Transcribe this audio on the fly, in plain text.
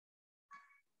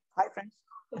Hi friends,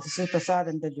 this is Prasad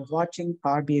and then you're watching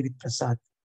Power BI with Prasad.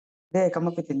 Today I come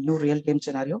up with a new real-time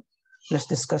scenario. Let's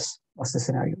discuss what's the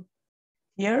scenario.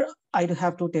 Here I do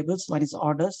have two tables. One is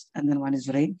orders and then one is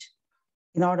range.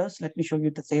 In orders, let me show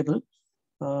you the table.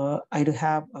 I do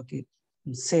have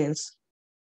sales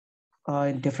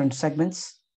in different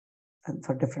segments and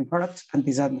for different products, and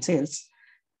these are the sales.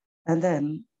 And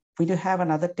then we do have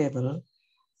another table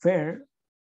where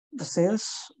the sales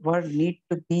were need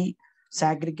to be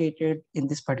segregated in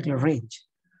this particular range.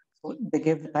 So they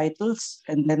gave the titles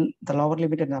and then the lower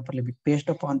limit and upper limit. Based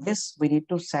upon this, we need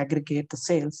to segregate the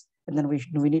sales and then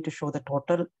we need to show the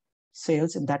total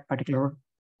sales in that particular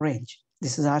range.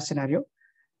 This is our scenario.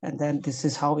 And then this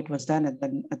is how it was done. And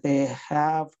then they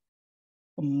have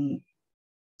the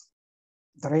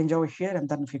range over here. And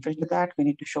then if we filter that, we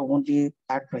need to show only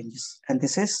that ranges. And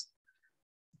this is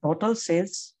total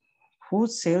sales,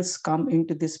 whose sales come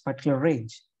into this particular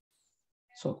range.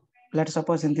 So let's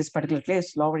suppose in this particular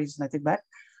case, lower is nothing but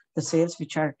the sales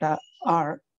which are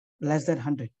less than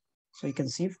 100. So you can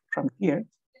see from here.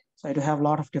 So I do have a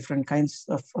lot of different kinds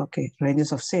of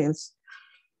ranges of sales.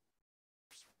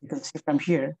 You can see from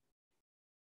here,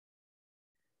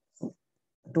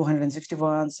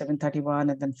 261,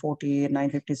 731, and then 40,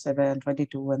 957,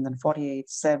 22, and then 48,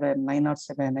 7,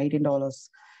 907, $18,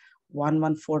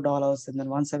 $114, and then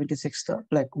 176,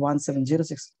 like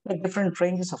 1706, like different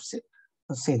ranges of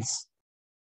sales.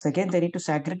 So again, they need to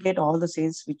segregate all the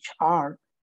sales which are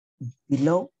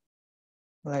below,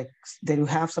 like they do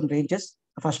have some ranges.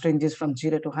 The first range is from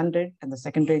 0 to 100, and the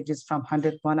second range is from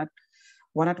 100,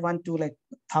 101 to like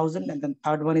 1,000, and then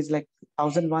third one is like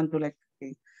 1,001 to like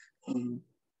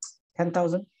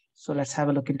 10,000. So let's have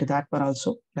a look into that one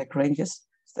also, like ranges,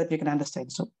 so that you can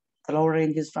understand. So the lower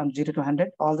range is from 0 to 100,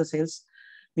 all the sales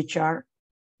which are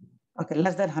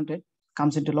less than 100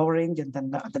 comes into lower range, and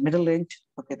then the middle range,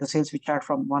 the sales which are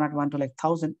from 101 to like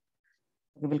 1,000,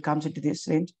 will comes into this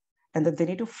range, and then they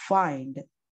need to find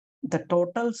the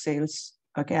total sales,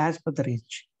 as per the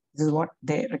range. This is what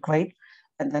they require,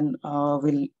 and then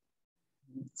we'll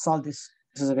solve this.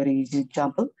 This is a very easy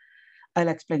example. I'll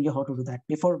explain you how to do that.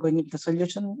 Before going into the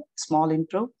solution, small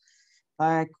intro.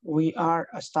 Like we are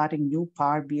starting new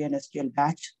Power BI and SQL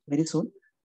batch very soon.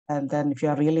 And then if you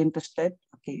are really interested,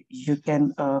 you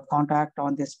can contact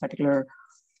on this particular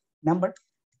number.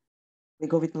 We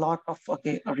go with a lot of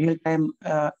real-time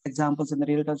examples in the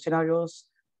real-time scenarios,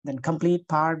 then complete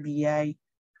Power BI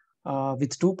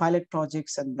with 2 pilot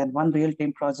projects and then 1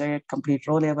 real-time project, complete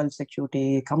row-level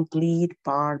security, complete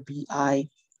Power BI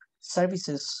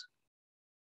services.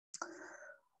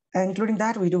 Including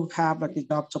that, we do have the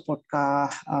job support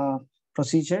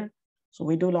procedure. So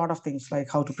we do a lot of things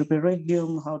like how to prepare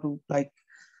resume, how to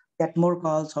get more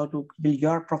calls, how to build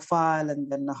your profile, and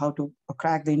then how to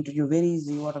crack the interview very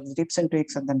easy, what are the tips and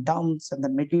tricks, and then dumps, and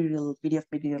then material, PDF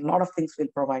material, a lot of things we'll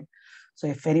provide. So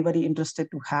if anybody interested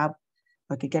to have,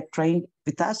 get trained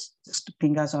with us, just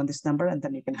ping us on this number, and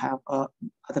then you can have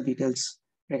other details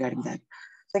regarding that.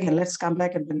 So again, let's come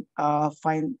back and then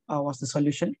find what's the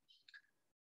solution.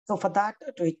 So for that,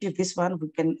 to achieve this one, we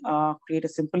can create a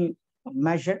simple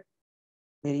measure,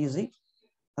 very easy.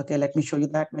 Let me show you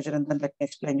that measure and then let me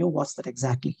explain you what's that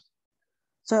exactly.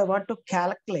 So I want to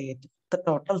calculate the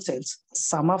total sales,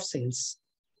 sum of sales.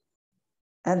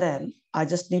 And then I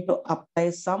just need to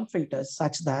apply some filters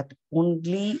such that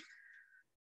only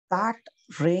that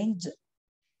range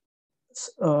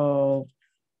of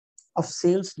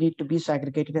sales need to be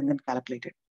segregated and then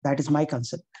calculated. That is my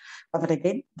concept. But then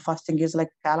again, first thing is like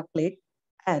calculate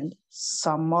and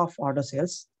sum of order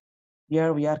sales.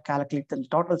 Here we are calculating the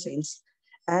total sales.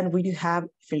 And we do have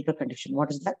filter condition.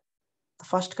 What is that? The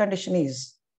first condition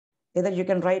is either you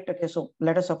can write, so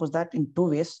let us suppose that in 2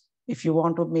 ways. If you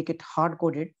want to make it hard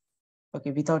coded,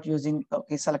 without using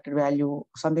selected value,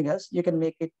 something else, you can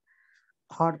make it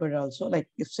hard coded also. Like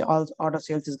if all order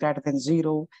sales is greater than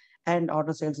 0 and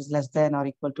order sales is less than or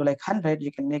equal to like 100,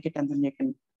 you can make it and then you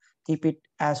can keep it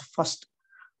as first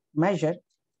measure.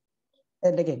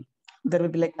 And again, there will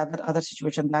be like other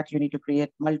situation that you need to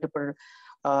create multiple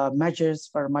measures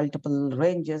for multiple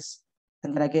ranges.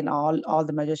 And then again, all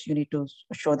the measures you need to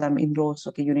show them in rows.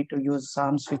 You need to use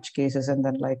some switch cases, and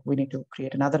then like we need to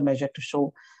create another measure to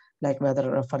show like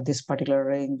whether for this particular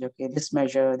range, this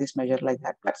measure, like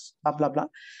that. That's blah, blah, blah.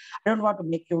 I don't want to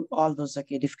make you all those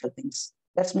difficult things.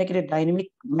 Let's make it a dynamic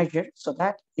measure so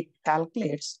that it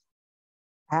calculates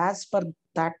as per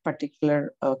that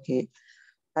particular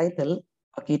title.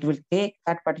 It will take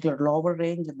that particular lower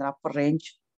range and the upper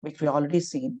range, which we already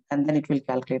seen, and then it will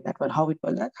calculate that one. How it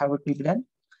will be done?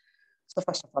 So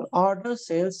first of all, order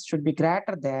sales should be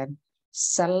greater than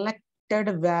selected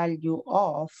selected value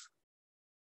of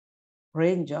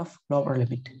range of lower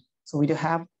limit. So we do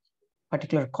have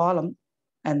particular column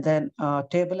and then a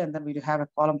table, and then we do have a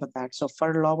column for that. So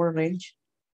for lower range,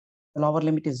 the lower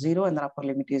limit is 0 and the upper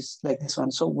limit is like this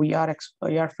one. So we are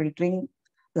filtering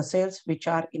the cells which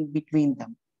are in between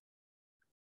them.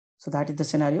 So that is the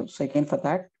scenario. So again, for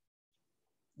that,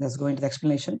 let's go into the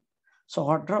explanation. So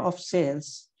order of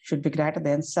sales should be greater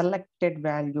than selected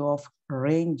value of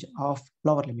range of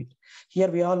lower limit. Here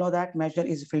we all know that measure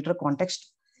is filter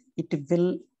context. It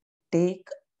will take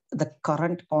the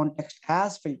current context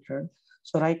as filtered.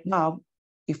 So right now,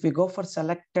 if we go for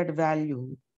selected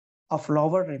value of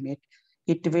lower limit,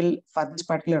 it will, for this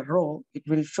particular row, it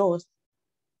will show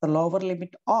the lower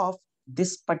limit of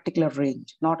this particular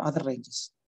range, not other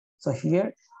ranges. So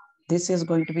here, this is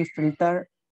going to be filtered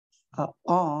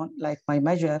on like my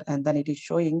measure, and then it is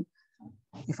showing,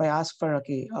 if I ask for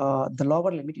the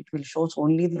lower limit, it will show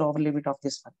only the lower limit of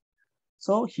this one.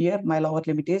 So here my lower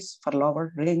limit is for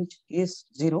lower range is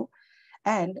 0,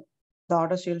 and the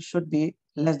order sale should be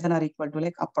less than or equal to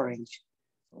like upper range.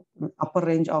 So upper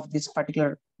range of this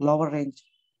particular lower range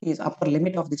is upper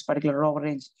limit of this particular lower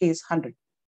range is 100.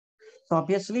 So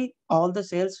obviously all the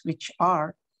sales which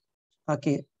are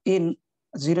in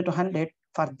 0 to 100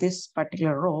 for this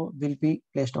particular row will be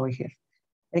placed over here.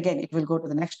 Again, it will go to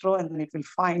the next row and then it will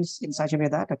find in such a way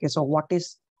that, so what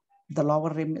is the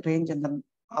lower range and the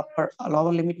upper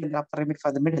lower limit and the upper limit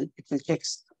for the middle, it will check.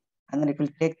 And then it will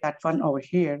take that one over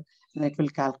here and it will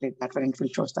calculate that one and it will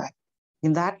show that.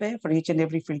 In that way, for each and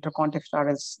every filter context or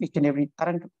else each and every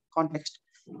current context,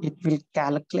 it will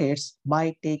calculate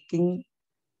by taking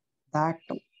that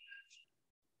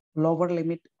lower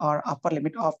limit or upper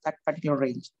limit of that particular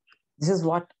range. This is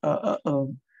what the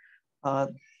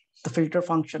filter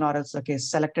function or else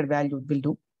selected value will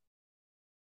do.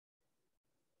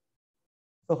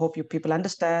 So hope you people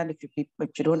understand.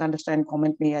 If you don't understand,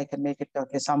 comment me. I can make it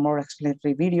some more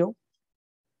explanatory video.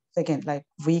 So again, like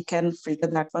we can filter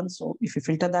that one. So if you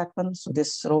filter that one, so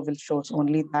this row will show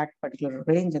only that particular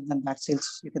range, and then that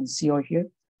sales you can see over here.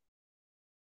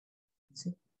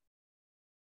 See,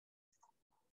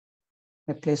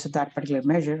 I place that particular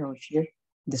measure over here,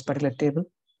 this particular table.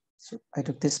 So I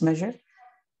took this measure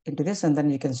into this, and then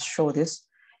you can show this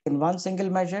in one single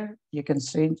measure. You can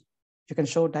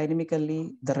show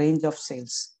dynamically the range of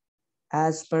sales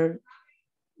as per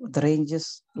the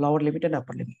ranges lower limit and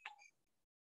upper limit.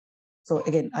 So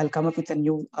again, I'll come up with a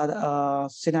new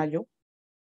scenario.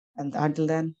 And until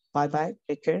then, bye-bye,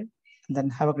 take care, and then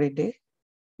have a great day.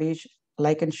 Please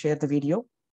like and share the video.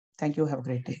 Thank you, have a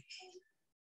great day.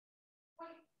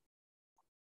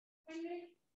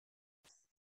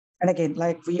 And again,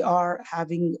 like we are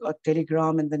having a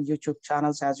Telegram and then YouTube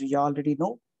channels, as you already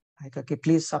know. Like,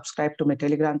 please subscribe to my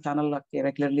Telegram channel.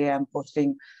 Regularly I'm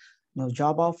posting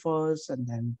job offers and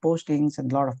then postings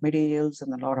and a lot of materials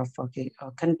and a lot of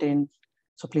content.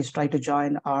 So please try to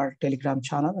join our Telegram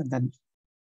channel, and then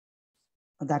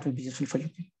that will be useful for you.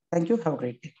 Thank you. Have a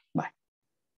great day.